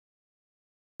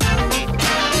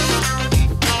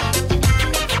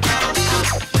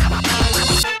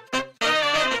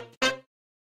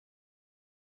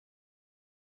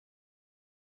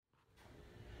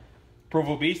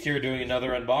Provo Beast here doing another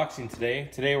unboxing today.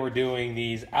 Today we're doing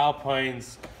these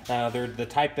Alpines, they're the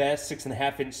Type S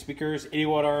 6.5 inch speakers, 80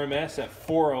 watt RMS at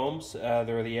 4 ohms.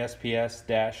 They're the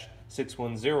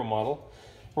SPS-610 model.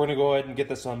 We're going to go ahead and get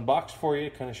this unboxed for you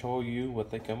to kind of show you what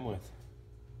they come with.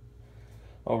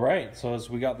 Alright, so as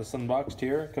we got this unboxed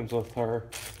here, it comes with our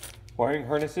wiring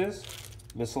harnesses,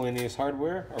 miscellaneous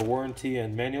hardware, our warranty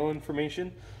and manual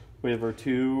information. We have our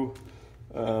two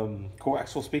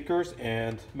coaxial speakers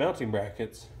and mounting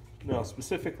brackets. Now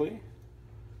specifically,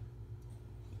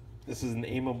 this is an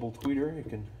aimable tweeter. You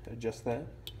can adjust that,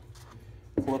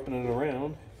 flipping it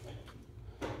around.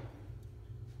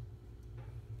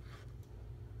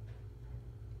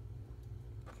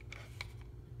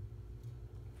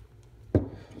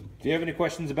 If you have any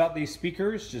questions about these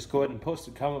speakers, just go ahead and post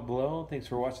a comment below. Thanks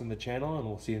for watching the channel, and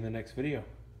we'll see you in the next video.